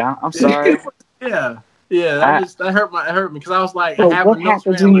that day. I'm sorry. Yeah. That hurt me because I was like, what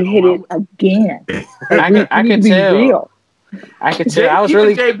happens when you hit it again? I could tell. I could tell. I was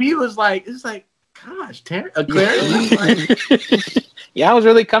really. JB was like, it's like, gosh, Clarence. Yeah, I was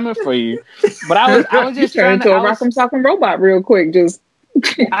really coming for you, but I was just trying to a Rock'em Sock'em Robot real quick.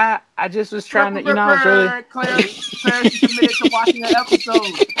 I just was trying to, I was really. Clarence committed to watching an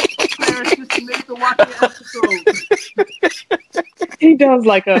episode. Clarence just committed to watching an episode. He does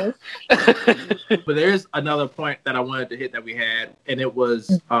like us. But there's another point that I wanted to hit that we had, and it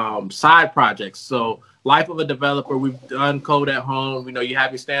was side projects. So, life of a developer, we've done code at home. You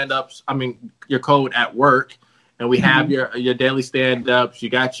have your stand-ups. Your code at work. And we have your daily stand-ups. You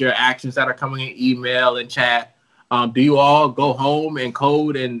got your actions that are coming in email and chat. Do you all go home and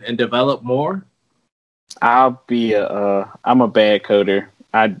code and develop more? I'm a bad coder.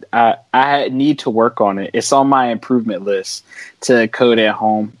 I need to work on it. It's on my improvement list to code at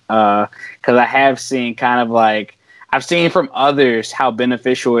home. Because I have seen kind of like, I've seen from others how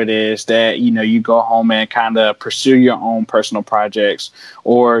beneficial it is that, you go home and kind of pursue your own personal projects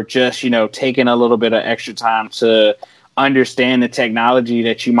or just, taking a little bit of extra time to understand the technology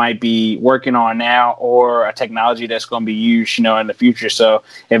that you might be working on now or a technology that's going to be used, in the future. So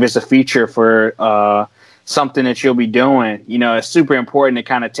if it's a feature for something that you'll be doing, it's super important to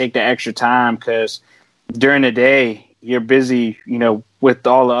kind of take the extra time because during the day you're busy, with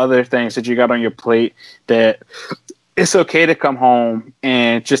all the other things that you got on your plate that it's okay to come home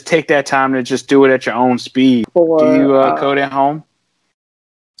and just take that time to just do it at your own speed. Do you code at home?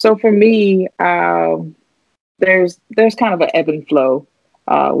 So for me, there's kind of an ebb and flow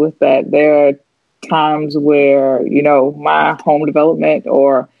with that. There are times where, my home development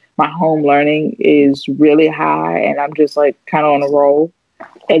or my home learning is really high and I'm just like kind of on a roll.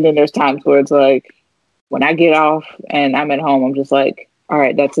 And then there's times where it's like, when I get off and I'm at home, I'm just like, all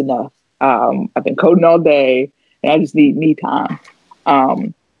right, that's enough. I've been coding all day and I just need me time.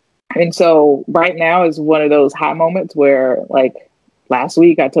 And so right now is one of those high moments where, like, last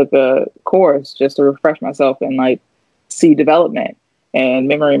week I took a course just to refresh myself in like C development and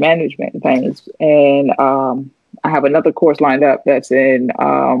memory management and things. And I have another course lined up that's in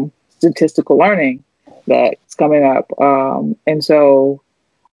statistical learning that's coming up. And so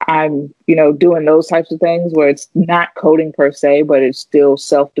I'm, doing those types of things where it's not coding per se, but it's still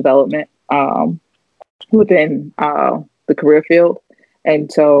self-development within the career field.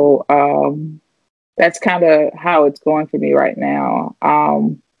 And so that's kind of how it's going for me right now.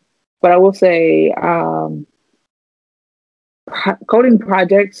 But I will say coding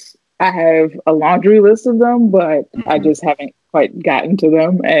projects, I have a laundry list of them, but I just haven't quite gotten to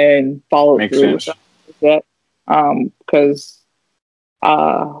them and followed through with that. Because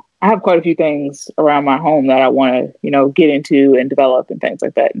I have quite a few things around my home that I want to, get into and develop and things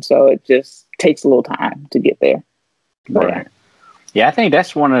like that. And so it just takes a little time to get there. But, right. Yeah, I think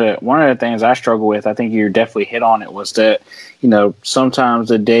that's one of the things I struggle with. I think you definitely hit on it, was that, sometimes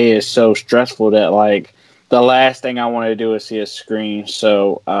the day is so stressful that like the last thing I want to do is see a screen.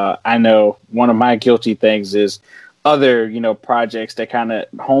 So I know one of my guilty things is other, projects that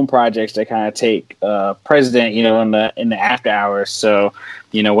home projects that kind of take precedent, in the after hours. So,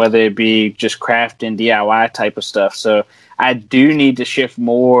 whether it be just crafting, DIY type of stuff. So I do need to shift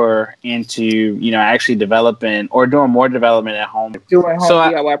more into, actually developing or doing more development at home. Doing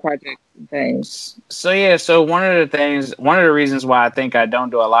home DIY projects and things. So one of the reasons why I think I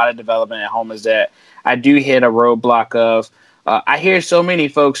don't do a lot of development at home is that I do hit a roadblock of, I hear so many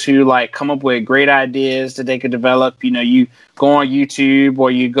folks who like come up with great ideas that they could develop. You go on YouTube or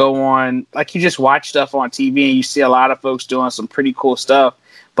you go on, like, you just watch stuff on TV and you see a lot of folks doing some pretty cool stuff.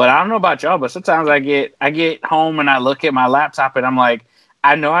 But I don't know about y'all, but sometimes I get home and I look at my laptop and I'm like,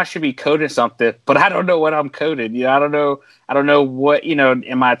 I know I should be coding something, but I don't know what I'm coding. I don't know what,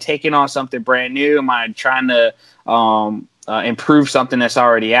 am I taking on something brand new? Am I trying to improve something that's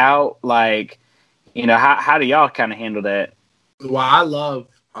already out? Like, how do y'all kind of handle that? Well, I love,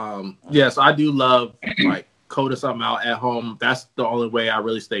 yes, I do love like coding something out at home. That's the only way I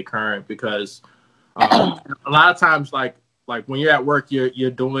really stay current, because a lot of times, like when you're at work, you're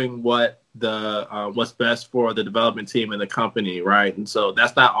doing what what's best for the development team and the company, right? And so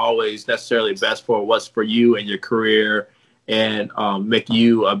that's not always necessarily best for what's for you and your career, and make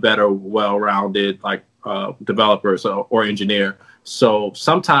you a better, well-rounded developer or engineer. So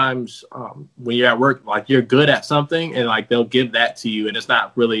sometimes when you're at work, like, you're good at something and like they'll give that to you, and it's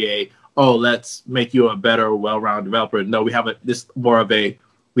not really let's make you a better, well-rounded developer. No, we have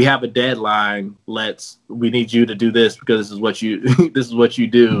a deadline. We need you to do this because this is what you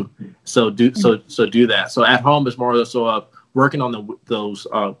do. So do that. So at home is more so of working on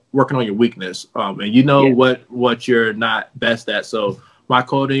working on your weakness. And what you're not best at. So my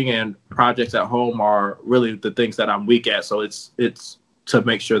coding and projects at home are really the things that I'm weak at. So it's to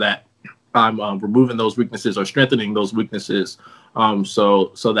make sure that I'm removing those weaknesses or strengthening those weaknesses,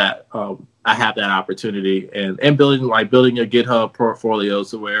 so that I have that opportunity, and building your GitHub portfolio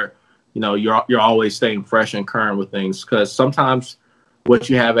to where you're always staying fresh and current with things, because sometimes what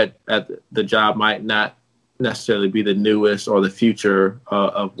you have at the job might not necessarily be the newest or the future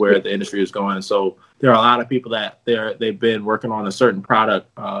of where the industry is going. So there are a lot of people that they've been working on a certain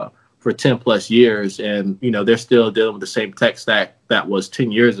product for 10 plus years, and they're still dealing with the same tech stack that was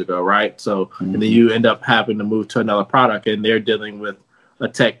 10 years ago, right? So and then you end up having to move to another product, and they're dealing with a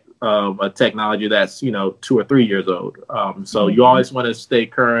technology that's 2 or 3 years old. So you always want to stay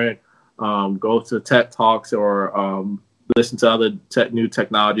current, go to tech talks or listen to other new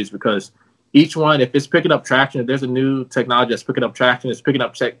technologies, because each one, if it's picking up traction, if there's a new technology that's picking up traction, it's picking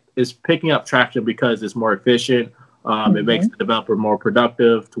up traction because it's more efficient. It makes the developer more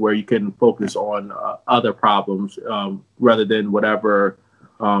productive to where you can focus on other problems rather than whatever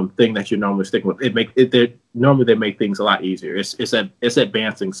thing that you're normally sticking with. Normally they make things a lot easier. It's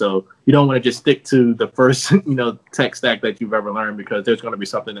advancing, so you don't want to just stick to the first tech stack that you've ever learned, because there's going to be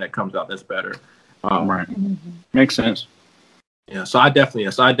something that comes out that's better. Right, makes sense. Yeah, so I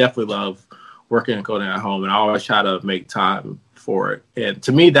definitely love working and coding at home, and I always try to make time for it. And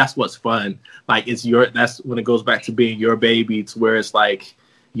to me, that's what's fun. Like, that's when it goes back to being your baby, to where it's like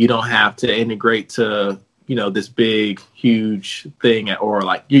you don't have to integrate to this big, huge thing, or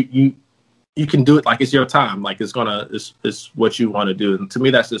like you can do it like it's your time. Like it's what you want to do. And to me,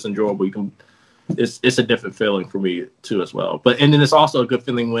 that's just enjoyable. You can it's a different feeling for me too as well. And then it's also a good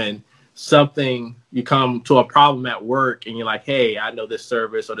feeling when you come to a problem at work and you're like, hey, I know this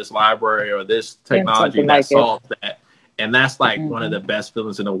service or this library or this technology that solves that. And that's like one of the best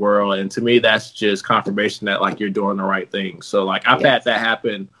feelings in the world. And to me, that's just confirmation that like you're doing the right thing. So like I've had that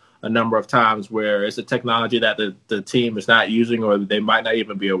happen a number of times where it's a technology that the team is not using or they might not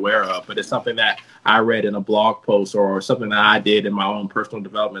even be aware of, but it's something that I read in a blog post or something that I did in my own personal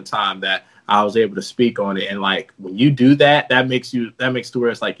development time that I was able to speak on it. And like when you do that, that makes to where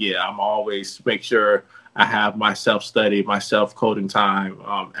it's like, yeah, I'm always make sure I have my self-study, my self-coding time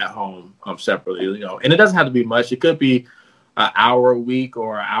at home separately, and it doesn't have to be much. It could be an hour a week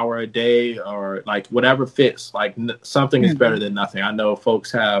or an hour a day or like whatever fits. Like something is better than nothing. I know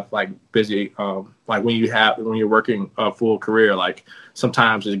folks have like busy, like when you're working a full career, like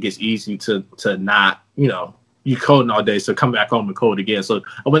sometimes it gets easy to not, you coding all day, so come back home and code again. So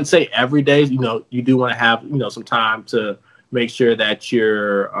I wouldn't say every day, you do want to have, some time to make sure that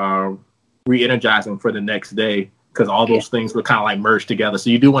you're re-energizing for the next day. Because all those things were kind of like merged together. So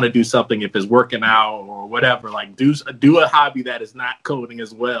you do want to do something if it's working out or whatever, like do a hobby that is not coding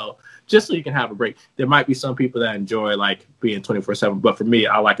as well, just so you can have a break. There might be some people that enjoy like being 24/7, but for me,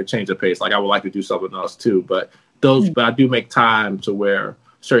 I like a change of pace. Like I would like to do something else too, but I do make time to where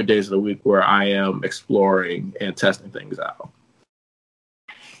certain days of the week where I am exploring and testing things out.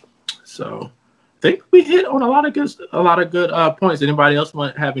 So I think we hit on a lot of good points. Anybody else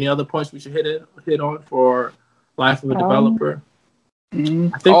have any other points we should hit on for life of a developer?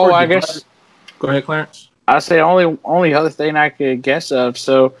 I guess. Go ahead, Clarence. I say only other thing I could guess of.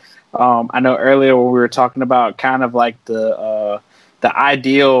 So I know earlier when we were talking about kind of like the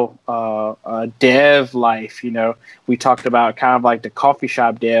ideal dev life, we talked about kind of like the coffee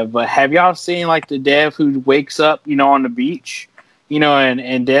shop dev. But have y'all seen like the dev who wakes up, on the beach,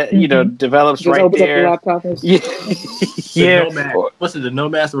 and develops just right there? Yeah. Nomad. What's it? The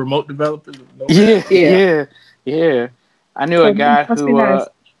nomads, the remote developers. Yeah. I knew a guy who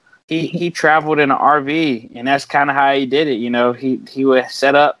he traveled in an RV, and that's kind of how he did it. He would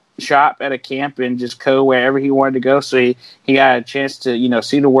set up shop at a camp and just code wherever he wanted to go. So he got a chance to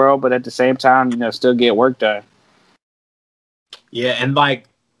see the world, but at the same time, still get work done. Yeah, and like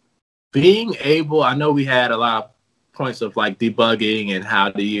being able, I know we had a lot of points of like debugging and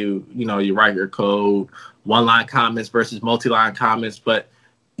how do you write your code, one-line comments versus multi-line comments, but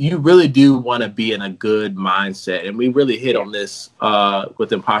you really do want to be in a good mindset. And we really hit on this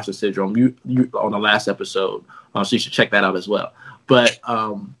with imposter syndrome you on the last episode. So you should check that out as well. But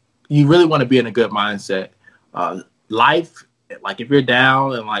you really want to be in a good mindset. Life, like if you're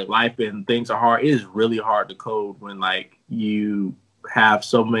down and like life and things are hard, it is really hard to code when like you have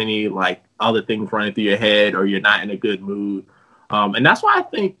so many like other things running through your head or you're not in a good mood. And that's why I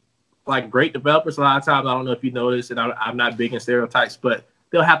think like great developers, a lot of times, I don't know if you notice, and I'm not big in stereotypes, but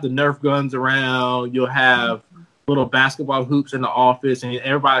they'll have the Nerf guns around. You'll have little basketball hoops in the office, and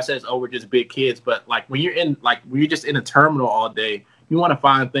everybody says, "Oh, we're just big kids." But like when you're just in a terminal all day, you want to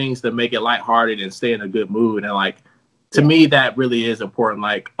find things that make it lighthearted and stay in a good mood. And like to me, that really is important.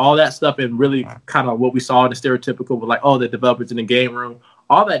 Like all that stuff, and really kind of what we saw in the stereotypical, with like, oh, the developers in the game room.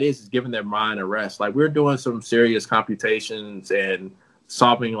 All that is giving their mind a rest. Like we're doing some serious computations and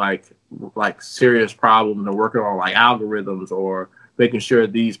solving like serious problems and working on like algorithms or making sure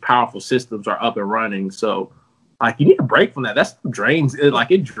these powerful systems are up and running. So like you need a break from that. That's drains it.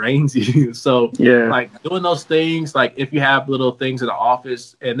 Like it drains you. So like doing those things, like if you have little things in the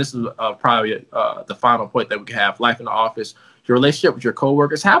office, and this is probably the final point that we can have, life in the office, your relationship with your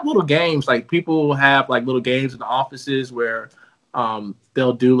coworkers, have little games. Like people will have like little games in the offices where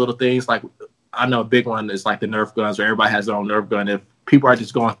they'll do little things. Like I know a big one is like the Nerf guns, where everybody has their own Nerf gun. If people are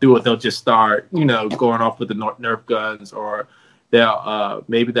just going through it, they'll just start, going off with the Nerf guns, or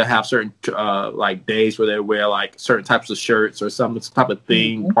maybe they'll have certain like days where they wear like certain types of shirts or some type of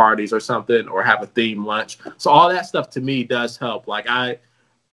theme parties or something, or have a theme lunch. So all that stuff to me does help. Like I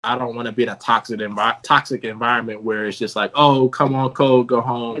don't want to be in a toxic environment where it's just like, oh, come on, code, go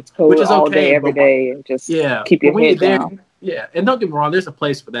home. It's code, which is all day, every day, and just keep your head down. Yeah, and don't get me wrong, there's a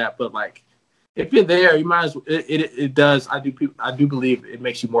place for that, but like if you're there, you might as well. It does. I do believe it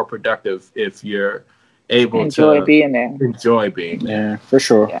makes you more productive if you're able to being there. Enjoy being there. Yeah, for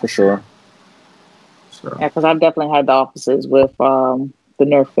sure. So. Yeah, because I've definitely had the offices with the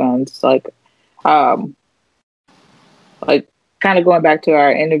Nerf guns, like kind of going back to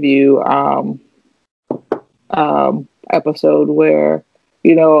our interview episode where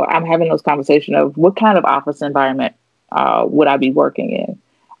I'm having those conversations of what kind of office environment would I be working in.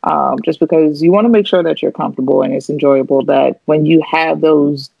 just because you want to make sure that you're comfortable and it's enjoyable, that when you have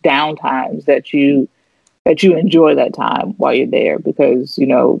those downtimes that you enjoy that time while you're there, because,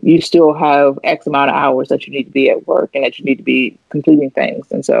 you still have X amount of hours that you need to be at work and that you need to be completing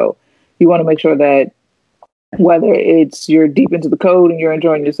things. And so you want to make sure that whether it's you're deep into the code and you're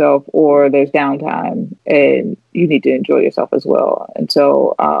enjoying yourself, or there's downtime and you need to enjoy yourself as well. And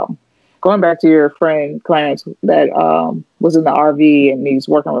so going back to your friend Clarence that was in the RV and he's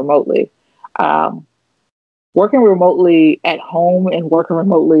working remotely, working remotely at home and working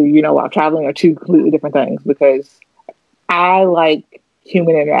remotely, while traveling are two completely different things, because I like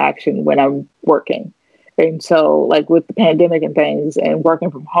human interaction when I'm working. And so, like, with the pandemic and things and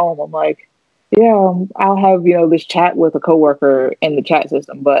working from home, I'm like, yeah, I'll have, this chat with a coworker in the chat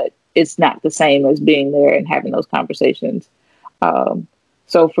system, but it's not the same as being there and having those conversations.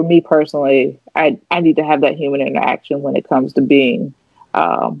 So for me personally, I need to have that human interaction when it comes to being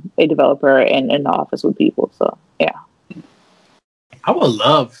a developer and in the office with people. So, yeah. I would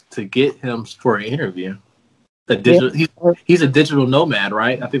love to get him for an interview. He's a digital nomad,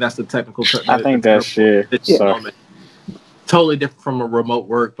 right? I think that's the technical term. I think that's it. Totally different from a remote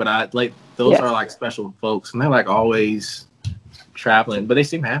work, but I like those are like special folks, and they're like always traveling, but they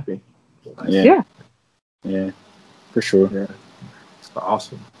seem happy. Yeah, for sure. Yeah, it's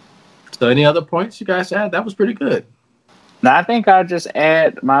awesome. So, any other points you guys had? That was pretty good. Now, I think I'll just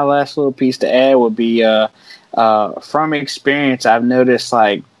add my last little piece to add would be from experience, I've noticed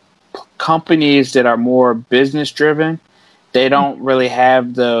like companies that are more business driven, they don't really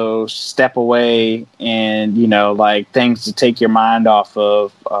have those step away and, like things to take your mind off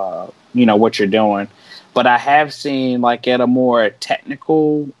of, what you're doing. But I have seen like at a more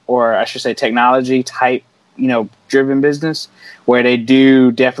technical, or I should say technology type, driven business, where they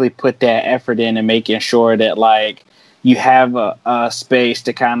do definitely put that effort in and making sure that like you have a space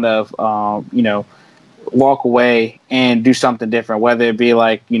to kind of, walk away and do something different, whether it be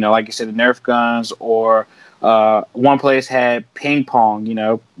like, like you said, the Nerf guns, or one place had ping pong,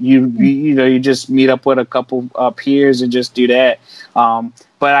 you just meet up with a couple peers and just do that.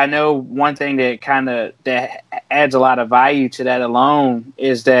 But I know one thing that adds a lot of value to that alone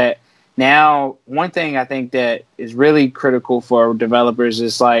is that now one thing I think that is really critical for developers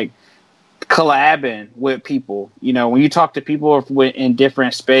is like collabing with people. When you talk to people in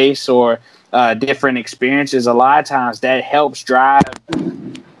different space or different experiences, a lot of times that helps drive.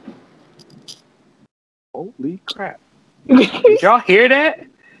 Holy crap. Did y'all hear that?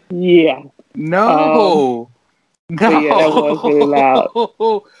 Yeah. No. No. Yeah, that was really loud.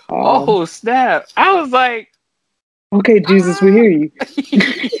 Oh, snap. I was like, okay, Jesus, we hear you.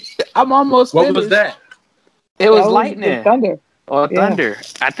 I'm almost What finished. was that? It was lightning. Thunder. Oh, thunder.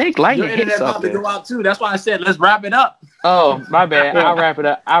 I think lightning Your hit internet about to something. go out too. That's why I said let's wrap it up. Oh, my bad. I'll wrap it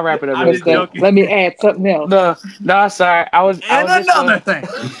up. I'm just joking. Let me add something else. No, sorry. Another thing.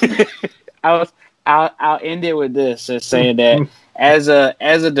 I'll end it with this, just saying that as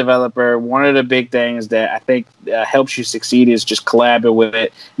a developer, one of the big things that I think helps you succeed is just collaborate with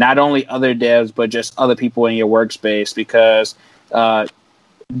it, not only other devs but just other people in your workspace, because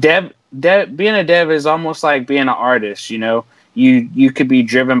being a dev is almost like being an artist. You could be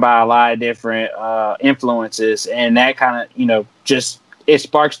driven by a lot of different influences, and that kind of just it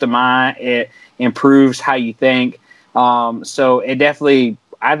sparks the mind. It improves how you think. So it definitely,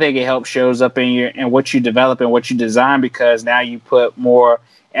 I think it helps shows up in what you develop and what you design, because now you put more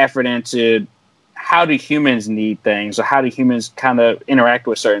effort into how do humans need things, or how do humans kind of interact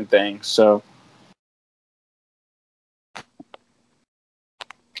with certain things. So I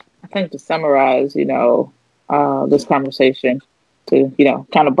think to summarize, this conversation, to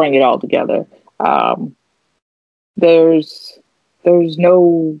kind of bring it all together, there's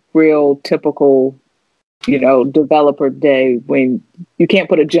no real typical developer day when you can't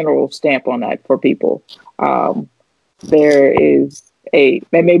put a general stamp on that for people. There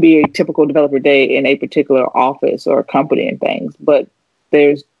may be a typical developer day in a particular office or company and things, but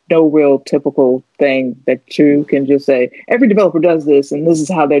there's no real typical thing that you can just say, every developer does this and this is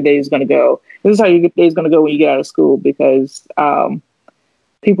how their day is going to go. This is how your day is going to go when you get out of school, because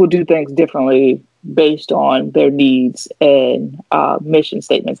people do things differently based on their needs and mission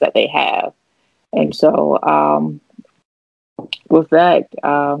statements that they have. And so with that,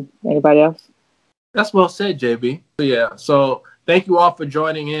 anybody else? That's well said, JB. So thank you all for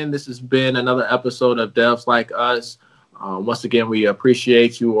joining in. This has been another episode of Devs Like Us. Once again, we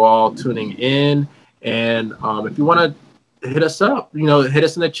appreciate you all tuning in. And if you want to hit us up, hit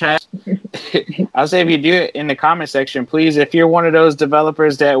us in the chat. I'll say if you do it in the comment section, please, if you're one of those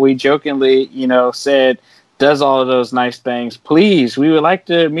developers that we jokingly, said does all of those nice things, please, we would like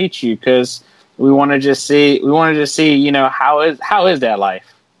to meet you because we want to just see, you know, how is that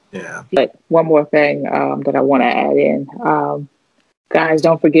life? Yeah. Like one more thing that I want to add in, guys,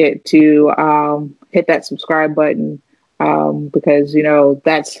 don't forget to hit that subscribe button because, you know,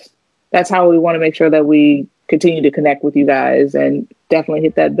 that's how we want to make sure that we continue to connect with you guys, and definitely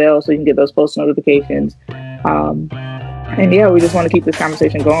hit that bell so you can get those post notifications. And yeah, we just want to keep this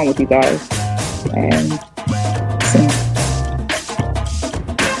conversation going with you guys. And